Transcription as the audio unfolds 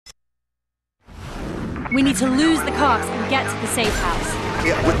We need to lose the cops and get to the safe house.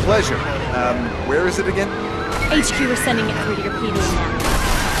 Yeah, with pleasure. Where is it again? HQ are sending it through to your PD now.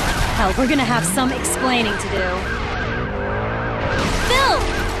 Hell, we're gonna have some explaining to do. Phil!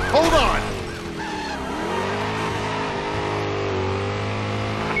 Hold on!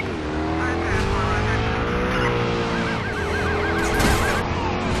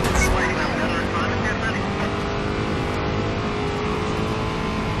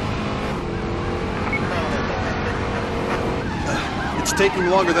 It's taking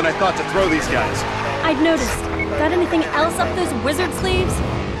longer than I thought to throw these guys. I'd noticed. Got anything else up those wizard sleeves?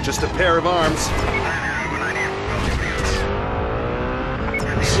 Just a pair of arms.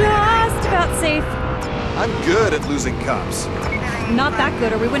 Just about safe. I'm good at losing cops. Not that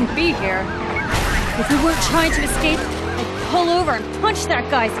good or we wouldn't be here. If we weren't trying to escape, I'd pull over and punch that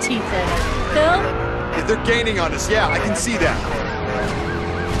guy's teeth in. Phil? If they're gaining on us, yeah, I can see that.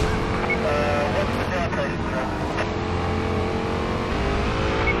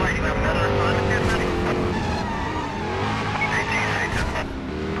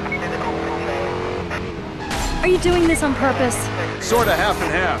 Are you doing this on purpose? Sorta half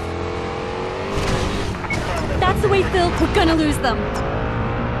and half. That's the way, Phil. We're gonna lose them.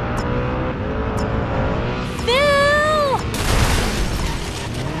 Phil!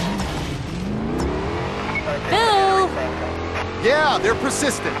 Phil! Yeah, they're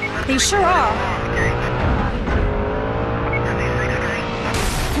persistent. They sure are.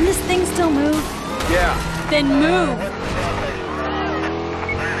 Can this thing still move? Yeah. Then move!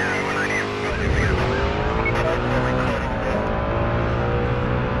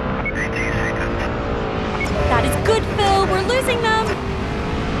 That is good, Phil. We're losing them.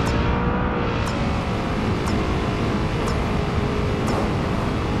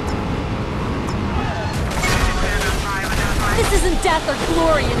 This isn't death or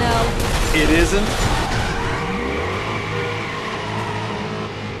glory, you know. It isn't?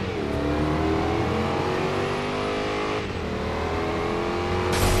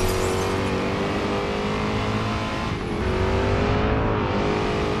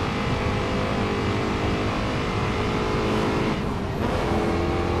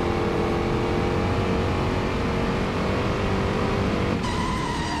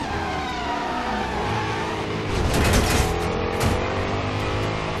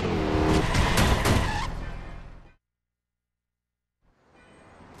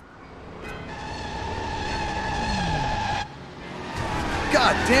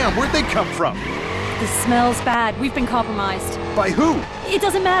 God damn, where'd they come from? The smell's bad. We've been compromised. By who? It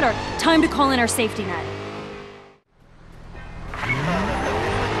doesn't matter. Time to call in our safety net.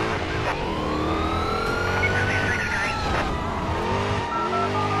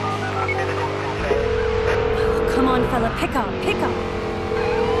 Oh, come on, fella. Pick up. Pick up.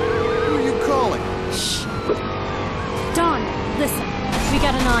 Who are you calling? Shh. Don, listen. We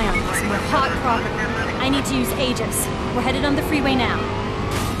got an eye on this. We're hot property. I need to use Aegis. We're headed on the freeway now.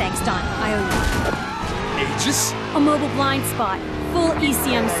 Thanks, Don. I owe you. Aegis? A mobile blind spot. Full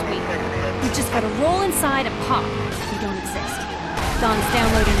ECM suite. We've just got to roll inside and pop. We don't exist. Don's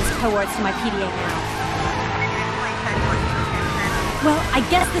downloading his cohorts to my PDA now. Well, I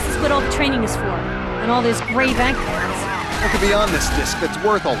guess this is what all the training is for. And all those gray bank cards. What could be on this disc that's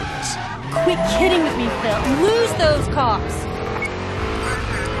worth all of this? Quit kidding with me, Phil. Lose those cops.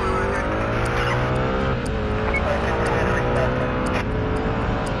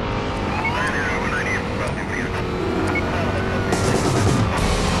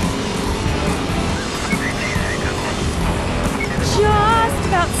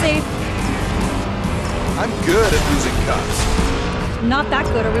 Safe. I'm good at losing cops. Not that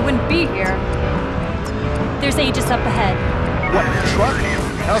good or we wouldn't be here. There's Aegis up ahead. What, the truck?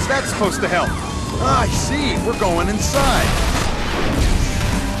 How's that supposed to help? Ah, I see. We're going inside.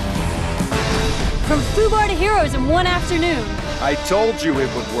 From foobar to heroes in one afternoon. I told you it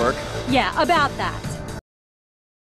would work. Yeah, about that.